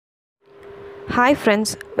Hi friends,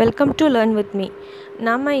 welcome to Learn with me.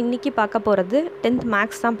 நாம இன்னைக்கு பார்க்க போகிறது 10th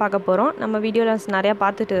மேக்ஸ் தான் பார்க்க போகிறோம். நம்ம வீடியோஸ் நிறையா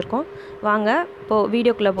பார்த்துட்டு இருக்கோம். வாங்க இப்போது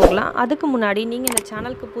வீடியோக்குள்ளே போகலாம். அதுக்கு முன்னாடி நீங்கள் இந்த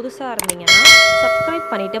சேனலுக்கு புதுசாக இருந்தீங்கன்னா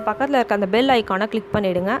சப்ஸ்கிரைப் பண்ணிவிட்டு பக்கத்தில் இருக்க அந்த பெல் ஐக்கானை கிளிக்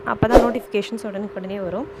பண்ணிவிடுங்க. அப்போ தான் நோட்டிஃபிகேஷன்ஸ் உடனே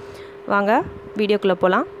வரும். வாங்க வீடியோக்குள்ளே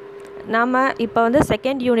போகலாம். நாம் இப்போ வந்து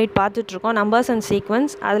செகண்ட் யூனிட் பார்த்துட்ருக்கோம், நம்பர்ஸ் அண்ட்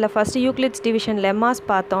சீக்வன்ஸ். அதில் ஃபஸ்ட்டு யூக்ளிட்ஸ் டிவிஷன் லெம்மா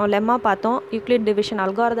பார்த்தோம், யூக்ளிட் டிவிஷன்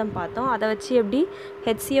அல்காரிதம் பார்த்தோம். அதை வச்சு எப்படி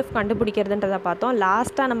ஹெச்சிஎஃப் கண்டுபிடிக்கிறதுன்றதை பார்த்தோம்.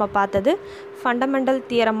 லாஸ்ட்டாக நம்ம பார்த்தது ஃபண்டமெண்டல்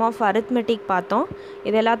தியரம் ஆஃப் அரித்மெட்டிக் பார்த்தோம்.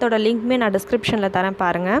 இது எல்லாத்தோட லிங்க்குமே நான் டிஸ்கிரிப்ஷனில் தரேன்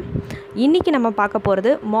பாருங்கள். இன்றைக்கி நம்ம பார்க்க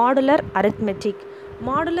போகிறது மாடுலர் அரித்மெட்டிக்.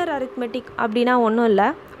 மாடுலர் அரித்மெட்டிக் அப்படின்னா ஒன்றும் இல்லை,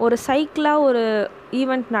 ஒரு சைக்கிளாக ஒரு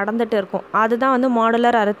ஈவெண்ட் நடந்துகிட்டு இருக்கும். அதுதான் வந்து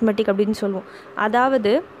மாடுலர் அரித்மெட்டிக் அப்படின்னு சொல்லுவோம்.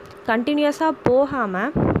 அதாவது கண்டினியூஸாக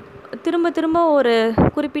போகாமல் திரும்ப ஒரு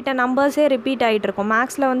குறிப்பிட்ட நம்பர்ஸே ரிப்பீட் ஆகிட்ருக்கும்.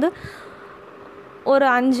 மேக்ஸில் வந்து ஒரு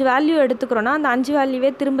 5 வேல்யூ எடுத்துக்கிறோன்னா அந்த 5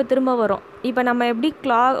 வேல்யூவே திரும்ப வரும். இப்போ நம்ம எப்படி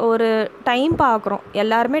ஒரு டைம் பார்க்குறோம்,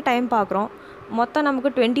 எல்லாருமே டைம் பார்க்குறோம். மொத்தம்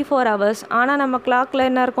நமக்கு 24 ஹவர்ஸ். ஆனால் நம்ம கிளாக்கில்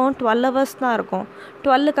என்ன இருக்கும், 12 ஹவர்ஸ் தான் இருக்கும்.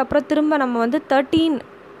 12க்கு அப்புறம் திரும்ப நம்ம வந்து 13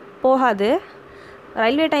 போகாது.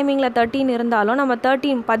 ரயில்வே டைமிங்கில் 13 இருந்தாலும் நம்ம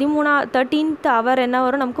 13th ஹவர் என்ன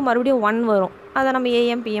வரும், நமக்கு மறுபடியும் 1 வரும். அதை நம்ம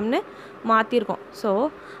ஏஎம் பிஎம்னு மாற்றிருக்கோம். ஸோ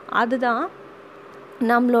அதுதான்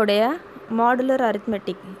நம்மளுடைய மாடுலர்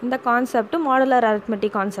அரித்மெட்டிக். இந்த கான்செப்ட் மாடுலர்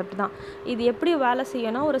அரித்மெட்டிக் கான்செப்ட் தான். இது எப்படி வேலை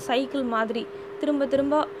செய்யணும், ஒரு சைக்கிள் மாதிரி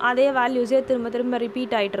திரும்ப அதே வேல்யூஸே திரும்ப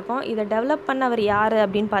ரிப்பீட் ஆகிட்ருக்கோம். இதை டெவலப் பண்ணவர் யார்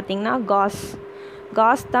அப்படின்னு பார்த்தீங்கன்னா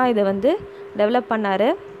காஸ் தான் இதை வந்து டெவலப் பண்ணார்.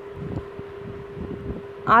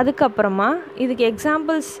 அதுக்கப்புறமா இதுக்கு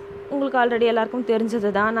எக்ஸாம்பிள்ஸ் உங்களுக்கு ஆல்ரெடி எல்லாருக்கும் தெரிஞ்சது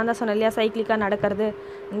தான். நான் தான் சொன்னேன் இல்லையா, சைக்கிளிக்காக நடக்கிறது.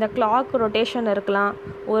 இந்த கிளாக் ரொட்டேஷன் இருக்கலாம்,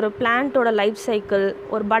 ஒரு பிளான்ட்டோட லைஃப் சைக்கிள்,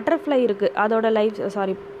 ஒரு பட்டர்ஃப்ளை இருக்குது அதோட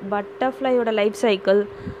பட்டர்ஃப்ளையோட லைஃப் சைக்கிள்,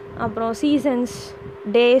 அப்புறம் சீசன்ஸ்,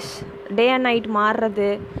 டே அண்ட் நைட் மாறுறது,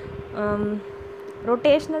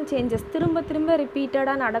 ரொட்டேஷ்னல் சேஞ்சஸ், திரும்ப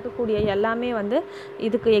ரிப்பீட்டடாக நடக்கக்கூடிய எல்லாமே வந்து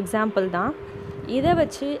இதுக்கு எக்ஸாம்பிள் தான். இதை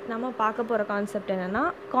வச்சு நம்ம பார்க்க போகிற கான்செப்ட் என்னென்னா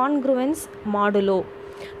கான்க்ருவன்ஸ்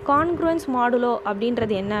மாடுலோ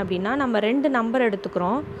அப்படின்றது என்ன அப்படின்னா, நம்ம 2 நம்பர்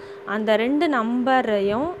எடுத்துக்கிறோம். அந்த 2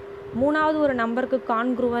 நம்பரையும் 3வது ஒரு நம்பருக்கு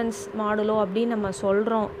கான்க்ருவன்ஸ் மாடுலோ அப்படின்னு நம்ம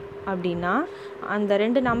சொல்கிறோம். அப்படின்னா அந்த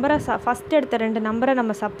 2 நம்பரை ஃபஸ்ட் எடுத்த 2 நம்பரை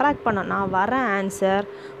நம்ம சப்ராக்ட் பண்ணோம்னா வர ஆன்சர்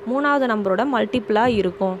 3வது நம்பரோட மல்டிப்புளாக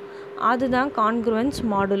இருக்கும். அதுதான் கான்க்ருவன்ஸ்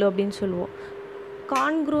மாடுலோ அப்படின்னு சொல்லுவோம்.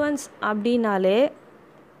 கான்க்ருவன்ஸ் அப்படின்னாலே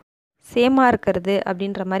சேமாக இருக்கிறது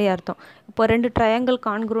அப்படின்ற மாதிரி அர்த்தம். இப்போ 2 ட்ரையாங்கிள்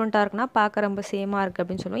கான்க்ருவெண்ட்டாக இருக்குன்னா பார்க்க ரொம்ப சேமாக இருக்குது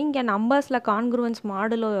அப்படின்னு சொல்லுவோம். இங்கே நம்பர்ஸில் கான்க்ருவன்ஸ்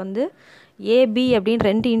மாடுலோ வந்து ஏபி அப்படின்னு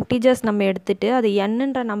 2 இன்டிஜர்ஸ் நம்ம எடுத்துகிட்டு அது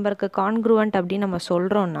என்னன்ற நம்பருக்கு கான்க்ருவெண்ட் அப்படின்னு நம்ம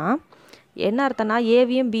சொல்கிறோன்னா என்ன அர்த்தம்னா,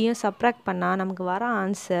 ஏவியும் பியும் சப்ராக்ட் பண்ணால் நமக்கு வர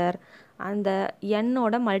ஆன்சர் அந்த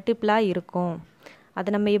என்னோட மல்டிப்ளாக இருக்கும். அதை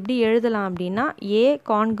நம்ம எப்படி எழுதலாம் அப்படின்னா, ஏ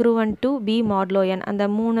கான்க்ருவன்ட் டு பி மாடுலோ என். அந்த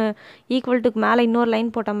 3 ஈக்குவல்ட்டுக்கு மேலே இன்னொரு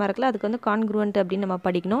லைன் போட்ட மாதிரி இருக்குல்ல, அதுக்கு வந்து கான்க்ருவன்ட் அப்படின்னு நம்ம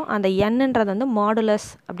படிக்கணும். அந்த என்னன்றது வந்து மாடுலஸ்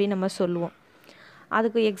அப்படின்னு நம்ம சொல்லுவோம்.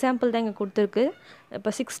 அதுக்கு எக்ஸாம்பிள் தான் இங்கே கொடுத்துருக்கு.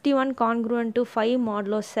 இப்போ 61 கான்க்ருவன்ட் டு 5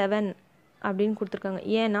 மாடுலோ 7 அப்படின்னு கொடுத்துருக்காங்க.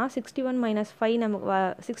 ஏன்னா 61 - 5 நமக்கு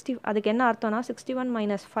 60. அதுக்கு என்ன அர்த்தம்னா 61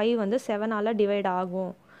 - 5 வந்து 7ஆல் டிவைட்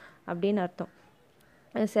ஆகும் அப்படின்னு அர்த்தம்.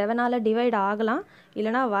 7ஆல் டிவைட் ஆகலாம்,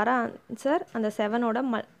 இல்லைனா வர ஆன்சர் அந்த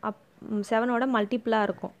 7ஓட மல்டிப்புளாக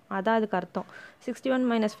இருக்கும். அதான் அதுக்கு அர்த்தம்.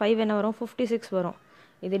 61 - 5 என்ன வரும், 56 வரும்.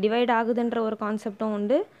 இது டிவைட் ஆகுதுன்ற ஒரு கான்செப்டும்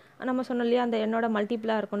உண்டு. நம்ம சொன்னோம் இல்லையா, அந்த என்னோட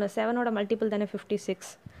மல்டிப்புளாக இருக்கும். 7ஓட மல்டிப்புள் தானே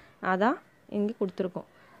 56. அதான் இங்கே கொடுத்துருக்கோம்.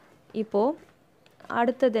 இப்போது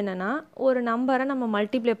அடுத்தது என்னென்னா, ஒரு நம்பரை நம்ம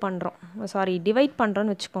மல்டிப்ளை பண்ணுறோம், டிவைட்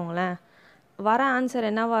பண்ணுறோன்னு வச்சுக்கோங்களேன். வர ஆன்சர்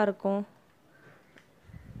என்னவாக இருக்கும்,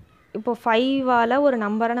 இப்போ 5ஆல் ஒரு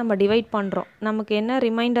நம்பரை நம்ம டிவைட் பண்ணுறோம், நமக்கு என்ன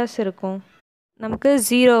ரிமைண்டர்ஸ் இருக்கும், நமக்கு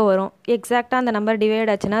 0 வரும். எக்ஸாக்டாக அந்த நம்பர்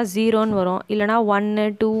டிவைட் ஆச்சுன்னா 0ன்னு வரும், இல்லைனா 1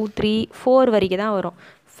 2 3 4 வரைக்கும் தான் வரும்.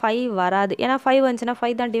 5 வராது. ஏன்னா 5 வந்துச்சுன்னா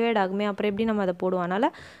 5 தான் டிவைட் ஆகுமே, அப்புறம் எப்படி நம்ம அதை போடுவோம். அதனால்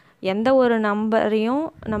எந்த ஒரு நம்பரையும்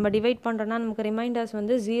நம்ம டிவைட் பண்ணுறோன்னா நமக்கு ரிமைண்டர்ஸ்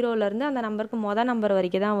வந்து 0லேருந்து அந்த நம்பருக்கு நம்பர்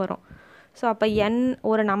வரைக்கும் தான் வரும். ஸோ அப்போ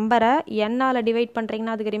ஒரு நம்பரை என்னால் டிவைட்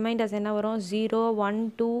பண்ணுறீங்கன்னா அதுக்கு ரிமைண்டர்ஸ் என்ன வரும், 0 1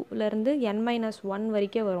 2லேருந்து n-1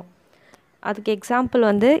 வரைக்கும் வரும். அதுக்கு எக்ஸாம்பிள்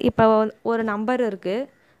வந்து இப்போ ஒரு நம்பர் இருக்குது,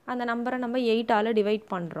 அந்த நம்பரை நம்ம 8ஆல் டிவைட்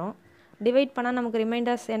பண்ணுறோம். டிவைட் பண்ணால் நமக்கு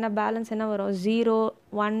ரிமைண்டர்ஸ் என்ன, பேலன்ஸ் என்ன வரும், 0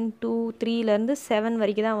 1 2 3லேருந்து 7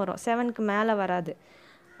 வரைக்கும் தான் வரும். 7க்கு மேலே வராது.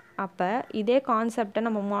 அப்போ இதே கான்செப்டை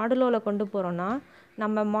நம்ம மாடுலோவில் கொண்டு போகிறோன்னா,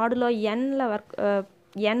 நம்ம மாடுலோ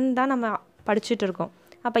என் தான் நம்ம படிச்சுட்டு இருக்கோம்.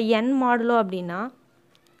 அப்போ என் மாடுலோ அப்படின்னா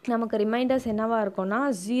நமக்கு ரிமைண்டர்ஸ் என்னவாக இருக்கும்னா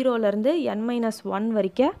 0லேருந்து n-1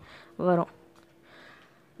 வரைக்கும் வரும்.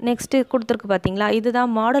 நெக்ஸ்ட்டு கொடுத்துருக்கு பார்த்தீங்களா,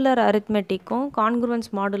 இதுதான் மாடுலர் அரித்மெட்டிக்கும் கான்க்ருவன்ஸ்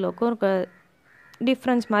மாடுலோக்கும் இருக்க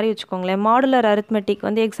டிஃப்ரென்ஸ் மாதிரி வச்சுக்கோங்களேன். மாடுலர் அரித்மெட்டிக்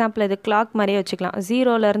வந்து எக்ஸாம்பிள் இது கிளாக் மாதிரியே வச்சுக்கலாம்.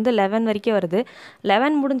 0லேருந்து 11 வரைக்கும் வருது.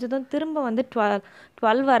 11 முடிஞ்சதும் திரும்ப வந்து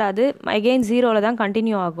 12 வராது, அகெயின் 0ல் தான்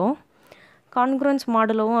கண்டினியூ ஆகும். கான்க்ரூயன்ஸ்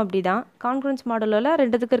மாடுலோவும் அப்படி தான். கான்க்ரூயன்ஸ் மாடுலோவில்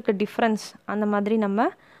ரெண்டுத்துக்கு இருக்க டிஃப்ரென்ஸ் அந்த மாதிரி நம்ம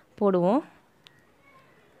போடுவோம்.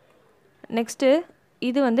 நெக்ஸ்ட்டு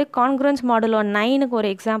இது வந்து கான்க்ரூயன்ஸ் மாடுலோ 9க்கு ஒரு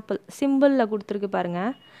எக்ஸாம்பிள் சிம்பிளில் கொடுத்துருக்கு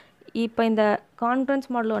பாருங்கள். இப்போ இந்த கான்க்ரூயன்ஸ்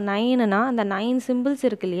மாடுலோ 9னா அந்த 9 சிம்பிள்ஸ்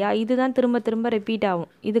இருக்கு இல்லையா, இதுதான் திரும்ப திரும்ப ரிப்பீட்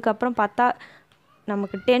ஆகும். இதுக்கப்புறம் பார்த்தா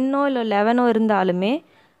நமக்கு 10ஓ இல்லை 11ஓ இருந்தாலுமே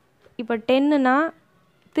இப்போ 10னா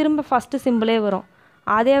திரும்ப ஃபஸ்ட்டு சிம்பிளே வரும்.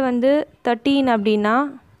 அதே வந்து 13 அப்படின்னா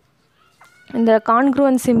இந்த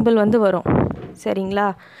கான்க்ரூயன்ஸ் சிம்பிள் வந்து வரும். சரிங்களா?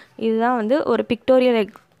 இதுதான் வந்து ஒரு பிக்டோரியல்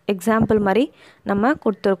எக்ஸாம்பிள் மாதிரி நம்ம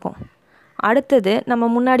கொடுத்துருக்கோம். அடுத்தது நம்ம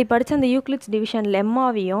முன்னாடி படித்த அந்த யூக்ளிட்ஸ் டிவிஷன்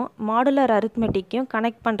லெம்மாவையும் மாடுலர் அரித்மெட்டிக்கையும்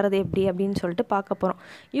கனெக்ட் பண்ணுறது எப்படி அப்படின்னு சொல்லிட்டு பார்க்க போகிறோம்.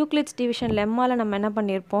 யூக்ளிட்ஸ் டிவிஷன் லெம்மாவில் நம்ம என்ன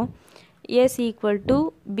பண்ணியிருப்போம், ஏஸ் ஈக்குவல் டு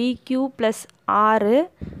பிக்யூ ப்ளஸ் ஆறு,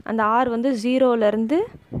 அந்த ஆர் வந்து 0லேருந்து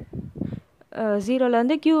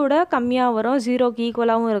க்யூவோட கம்மியாக வரும், 0க்கு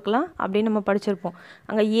ஈக்குவலாகவும் இருக்கலாம் அப்படின்னு நம்ம படிச்சிருப்போம்.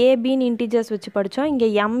 அங்கே ஏபின்னு இன்டிஜர்ஸ் வச்சு படித்தோம். இங்கே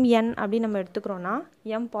எம்என் அப்படின்னு நம்ம எடுத்துக்கிறோன்னா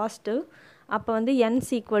எம் பாசிட்டிவ், அப்போ வந்து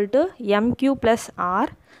ends equal to MQ plus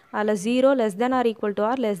R, அதில் 0 less than or equal to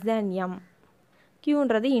R less than M,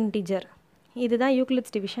 க்யூன்றது integer. இதுதான்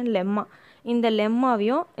யூக்ளிட்ஸ் டிவிஷன் லெம்மா. இந்த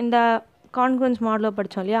லெம்மாவையும் இந்த கான்க்ரூயன்ஸ் மாடுலோ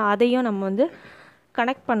படித்தோம் இல்லையா, அதையும் நம்ம வந்து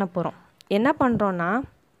கனெக்ட் பண்ண போகிறோம். என்ன பண்ணுறோன்னா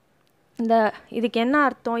இந்த இதுக்கு என்ன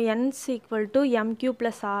அர்த்தம், ends equal to MQ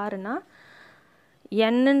plus ஆர்னா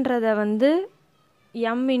என்னன்றதை வந்து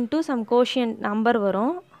M into some quotient number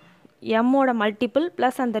வரும், எம்மோட மல்டிபிள்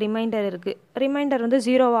ப்ளஸ் அந்த ரிமைண்டர் இருக்குது. ரிமைண்டர் வந்து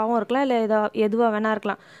 0வாகவும் இருக்கலாம், இல்லை எதுவாக வேணால்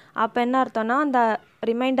இருக்கலாம். அப்போ என்ன அர்த்தம்னா அந்த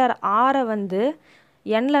ரிமைண்டர் ஆரை வந்து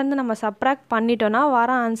என்லேருந்து நம்ம சப்ராக்ட் பண்ணிட்டோன்னா வர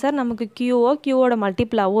ஆன்சர் நமக்கு க்யூவோட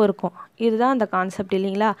மல்டிபிளாகவும் இருக்கும். இதுதான் அந்த கான்செப்ட்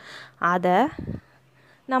இல்லைங்களா. அதை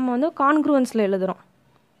நம்ம வந்து கான்க்ரூயன்ஸில் எழுதுகிறோம்.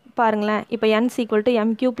 பாருங்களேன், இப்போ ends equal to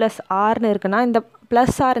MQ plus ஆர்னு இருக்குன்னா இந்த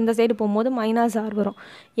ப்ளஸ் ஆர் இந்த சைடு போகும்போது மைனஸ் ஆர் வரும்.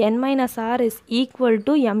 என் minus R is equal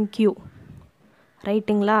to MQ,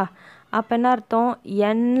 ரைட்டுங்களா. அப்போ என்ன அர்த்தம்,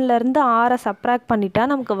 என்லேருந்து ஆரை சப்ராக்ட் பண்ணிட்டா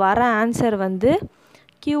நமக்கு வர ஆன்சர் வந்து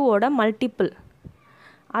க்யூவோட மல்டிபிள்.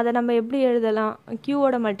 அதை நம்ம எப்படி எழுதலாம்,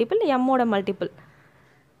 க்யூவோட மல்டிபிள் எம்மோட மல்டிபிள்,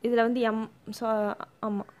 இதில் வந்து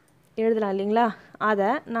ஆமாம் எழுதலாம் இல்லைங்களா.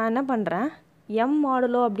 அதை நான் என்ன பண்ணுறேன், எம்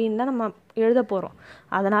மாடுலோ அப்படின்னு தான் நம்ம எழுத போகிறோம்.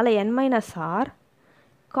 அதனால் என் minus R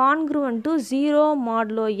congruent to 0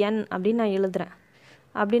 modulo என் அப்படின்னு நான் எழுதுகிறேன்.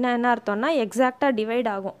 அப்படின்னா என்ன அர்த்தம்னா எக்ஸாக்டாக டிவைட்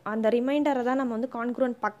ஆகும். அந்த ரிமைண்டரை தான் நம்ம வந்து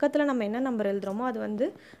கான்க்ரூவன்ட் பக்கத்தில் நம்ம என்ன நம்பர் எழுதுகிறோமோ அது வந்து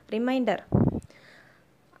ரிமைண்டர்.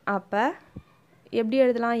 அப்போ எப்படி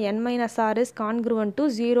எழுதலாம், என் minus R is congruent to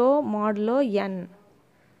 0 modulo என்.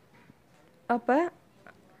 அப்போ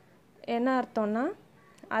என்ன அர்த்தம்னா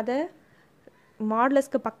அதை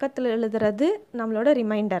மாடுலஸ்க்கு பக்கத்தில் எழுதுறது நம்மளோட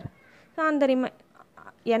ரிமைண்டர். அந்த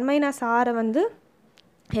என் மைனஸ் ஆரை வந்து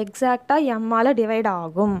எக்ஸாக்டாக எம்மால் டிவைட்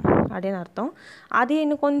ஆகும் அப்படின்னு அர்த்தம். அதே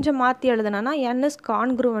இன்னும் கொஞ்சம் மாற்றி எழுதுனா என் is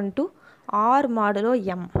congruent to R modulo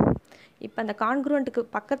M. இப்போ அந்த கான்க்ரூவன்ட்டுக்கு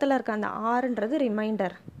பக்கத்தில் இருக்க அந்த ஆறுன்றது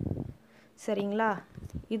ரிமைண்டர். சரிங்களா,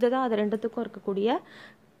 இதுதான் அது ரெண்டுத்துக்கும் இருக்கக்கூடிய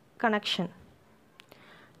கனெக்ஷன்.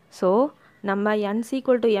 ஸோ நம்ம ends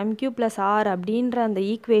equal to MQ plus R அப்படின்ற அந்த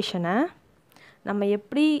ஈக்குவேஷனை நம்ம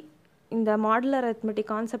எப்படி இந்த மாடுலர் அரித்மெட்டிக்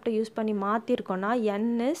கான்செப்டை யூஸ் பண்ணி மாற்றிருக்கோன்னா என்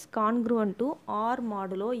is congruent to R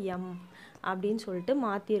modulo M அப்படின்னு சொல்லிட்டு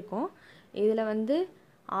மாற்றிருக்கோம். இதில் வந்து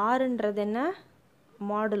ஆறுன்றது என்ன,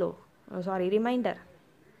 மாடுலோ ரிமைண்டர்.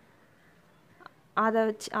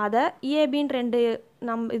 அதை ஏபின்னு ரெண்டு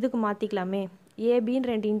இதுக்கு மாற்றிக்கலாமே.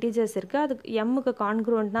 ஏபின்னு ரெண்டு இன்டிஜர்ஸ் இருக்குது, அதுக்கு எம்முக்கு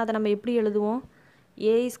கான்க்ரூவன்ட்னா அதை நம்ம எப்படி எழுதுவோம்,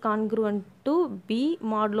 ஏ is congruent to be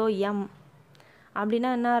modulo M. அப்படின்னா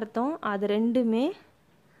என்ன அர்த்தம், அது ரெண்டுமே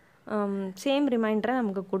சேம் ரிமைண்டரை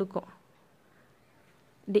நமக்கு கொடுக்கும்.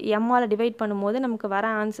 எம்மால் டிவைட் பண்ணும்போது நமக்கு வர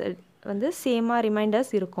ஆன்சர் வந்து சேமாக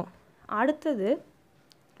ரிமைண்டர்ஸ் இருக்கும். அடுத்தது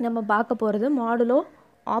நம்ம பார்க்க போகிறது மாடுலோ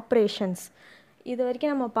ஆப்ரேஷன்ஸ். இது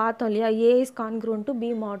வரைக்கும் நம்ம பார்த்தோம் இல்லையா, ஏ is congruent to be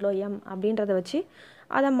modulo M அப்படின்றத வச்சு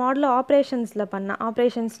அதை மாடுலோ ஆப்ரேஷன்ஸில்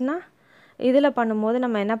ஆப்ரேஷன்ஸ்னால் இதில் பண்ணும்போது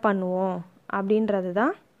நம்ம என்ன பண்ணுவோம் அப்படின்றது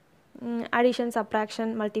தான். அடிஷன்,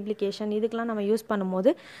 சப்ராக்ஷன், மல்டிப்ளிகேஷன் இதுக்கெலாம் நம்ம யூஸ் பண்ணும்போது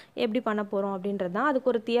எப்படி பண்ண போகிறோம் அப்படின்றது தான். அதுக்கு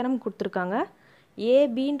ஒரு தியரம் கொடுத்துருக்காங்க.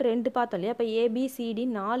 ஏபின்னு ரெண்டு பார்த்தோம் இல்லையா, இப்போ ஏபிசிடி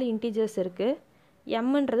 4 இன்டிஜர்ஸ் இருக்குது,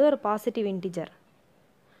 எம்ன்றது ஒரு பாசிட்டிவ் இன்டிஜர்.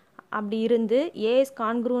 அப்படி இருந்து ஏ is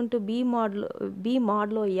congruent to be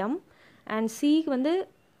modulo M and C வந்து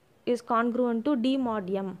is congruent to D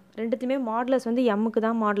Mat M. ரெண்டுத்துமே modulus வந்து எம்முக்கு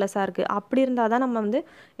தான் மாடுலஸாக இருக்குது. அப்படி இருந்தால் தான் நம்ம வந்து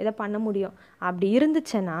இதை பண்ண முடியும். அப்படி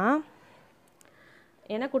இருந்துச்சுன்னா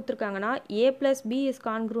என்ன கொடுத்துருக்காங்கன்னா ஏ plus B is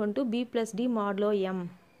congruent to be plus D modulo M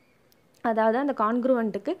அதாவது அந்த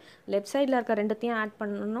கான்க்ரூவெண்ட்டுக்கு லெஃப்ட் சைடில் இருக்க ரெண்டுத்தையும் ஆட்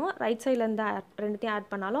பண்ணணும், ரைட் சைடில் இருந்து ரெண்டுத்தையும் ஆட்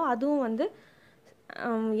பண்ணாலும் அதுவும் வந்து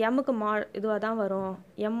எம்முக்கு இதுவாக தான் வரும்,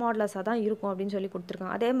 எம் மாடுலஸாக தான் இருக்கும் அப்படின்னு சொல்லி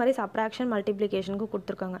கொடுத்துருக்காங்க. அதே மாதிரி சப்ராக்ஷன் மல்டிப்ளிகேஷனுக்கு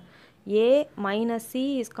கொடுத்துருக்காங்க. ஏ minus C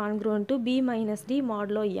is congruent to be minus D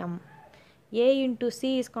modulo M, A into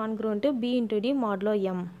C is congruent to be into D modulo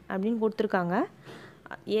M அப்படின்னு கொடுத்துருக்காங்க.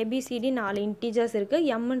 ஏபிசிடி 4 இன்டீஜர்ஸ் இருக்குது,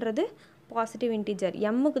 எம்ன்றது பாசிட்டிவ் இன்டீஜர்.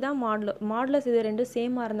 எம்முக்கு தான் மாடுலஸ் இது ரெண்டும்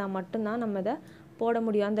சேமாக இருந்தால் மட்டும்தான் நம்ம இதை போட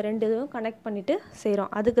முடியும். அந்த ரெண்டு இதுவும் கனெக்ட் பண்ணிவிட்டு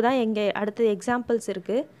செய்கிறோம். அதுக்கு தான் எங்கே அடுத்தது எக்ஸாம்பிள்ஸ்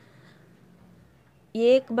இருக்குது.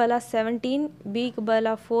 ஏக்கு பதிலாக 17, பிக்கு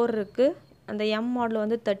பதிலாக 4 இருக்குது, அந்த எம் மாடல்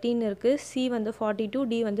வந்து 13 இருக்குது, சி வந்து 42,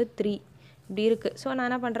 டி வந்து 3 இப்படி இருக்குது. ஸோ நான்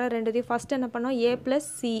என்ன பண்ணுறேன், ரெண்டுத்தையும் ஃபஸ்ட் என்ன பண்ணோம், ஏ plus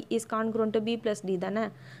C is congruent to be plus D தானே.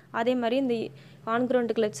 அதே மாதிரி இந்த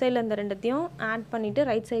கான்க்ரூவன்ட்டுக்கு லெஃப்ட் சைடில் இந்த ரெண்டுத்தையும் ஆட் பண்ணிவிட்டு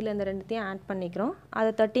ரைட் சைடில் இந்த ரெண்டுத்தையும் ஆட் பண்ணிக்கிறோம்.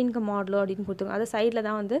 அதை 13க்கு மாடலோ அப்படின்னு கொடுத்துருக்கோம். அதை சைடில்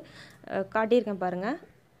தான் வந்து காட்டியிருக்கேன் பாருங்கள்.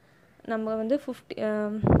 நம்ம வந்து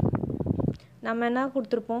நம்ம என்ன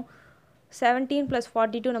கொடுத்துருப்போம், 17 +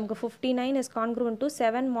 42 நமக்கு 59 இஸ் கான்க்ரூவன்ட் டு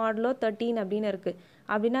 7 மாடுலோ 13 அப்படின்னு இருக்குது.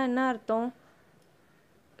 அப்படின்னா என்ன அர்த்தம்,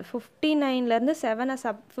 59லேருந்து 7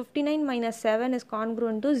 59 - 7 இஸ்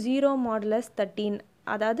கான்க்ரூவன்ட் டு 0 மாடுலஸ் 13.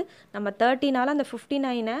 அதாவது நம்ம 13ஆல் அந்த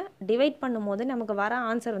 59ஐ டிவைட் பண்ணும்போது நமக்கு வர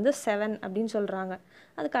ஆன்சர் வந்து 7 அப்படின்னு சொல்கிறாங்க.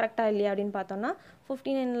 அது கரெக்டாக இல்லையா அப்படின்னு பார்த்தோம்னா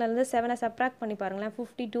 59லேருந்து 7ஐ சப்ராக்ட் பண்ணி பாருங்களேன்,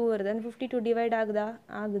 52 வருது. அந்த 52 டிவைட் ஆகுதா,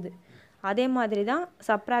 ஆகுது. அதே மாதிரி தான்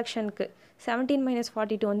சப்ராக்ஷனுக்கு 17 -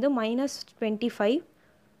 42 வந்து -25,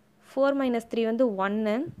 4 - 3 வந்து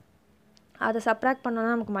 1. அதை சப்ராக்ட்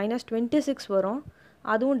பண்ணோன்னா நமக்கு -26 வரும்,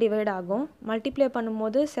 அதுவும் டிவைட் ஆகும். மல்டிப்ளை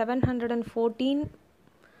பண்ணும்போது 714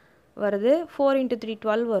 வருது, 4 × 3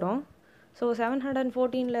 12 வரும். ஸோ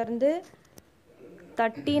 714லேருந்து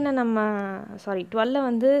 13 நம்ம 12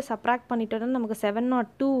 வந்து சப்ராக்ட் பண்ணிட்டோன்னா நமக்கு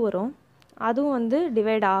 702 வரும், அதுவும் வந்து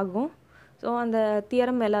டிவைட் ஆகும். ஸோ அந்த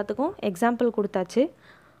தியரம் எல்லாத்துக்கும் எக்ஸாம்பிள் கொடுத்தாச்சு.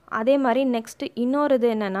 அதே மாதிரி நெக்ஸ்ட் இன்னொரு இது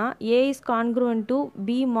என்னென்னா, ஏ is congruent to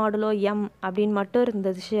be modulo M அப்படின்னு மட்டும்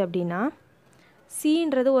இருந்துச்சு அப்படின்னா,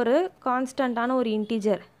 சின்றது ஒரு கான்ஸ்டண்ட்டான ஒரு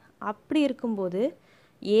இன்டீஜர். அப்படி இருக்கும்போது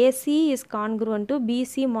AC is congruent to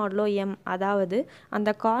PC modulo M, அதாவது அந்த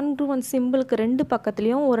கான்க்ரூவன்ட் சிம்பிளுக்கு ரெண்டு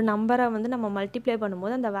பக்கத்துலேயும் ஒரு நம்பரை வந்து நம்ம மல்டிப்ளை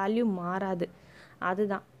பண்ணும்போது அந்த வேல்யூ மாறாது,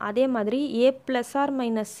 அதுதான். அதே மாதிரி ஏ plus R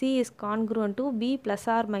minus C is congruent to be plus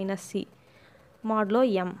R minus C modulo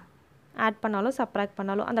M. Add பண்ணாலும் சப்ராக்ட்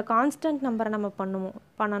பண்ணாலும் அந்த கான்ஸ்டன்ட் நம்பரை நம்ம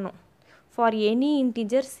பண்ணணும் ஃபார் எனி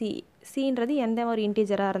இன்டீஜர் சி. சின்றது எந்த ஒரு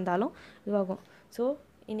இன்டீஜராக இருந்தாலும் இதுவாகும். ஸோ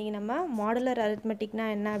இன்றைக்கி நம்ம மாடுலர் அரித்மெட்டிக்னா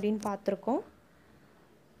என்ன அப்படின்னு பார்த்துருக்கோம்,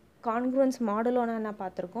 கான்க்ரூவன்ஸ் மாடுலோனா என்ன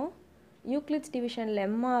பார்த்துருக்கோம், யூக்ளிட்ஸ் டிவிஷன்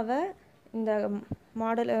லெம்மாவை இந்த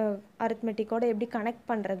மாடல் அரித்மெட்டிக்கோட எப்படி கனெக்ட்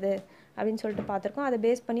பண்ணுறது அப்படின்னு சொல்லிட்டு பார்த்துருக்கோம். அதை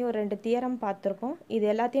பேஸ் பண்ணி ஒரு 2 தியரம் பார்த்துருக்கோம். இது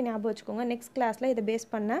எல்லாத்தையும் ஞாபகம் வச்சுக்கோங்க. நெக்ஸ்ட் கிளாஸில் இதை பேஸ்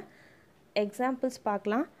பண்ண எக்ஸாம்பிள்ஸ்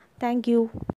பார்க்கலாம். தேங்க்யூ.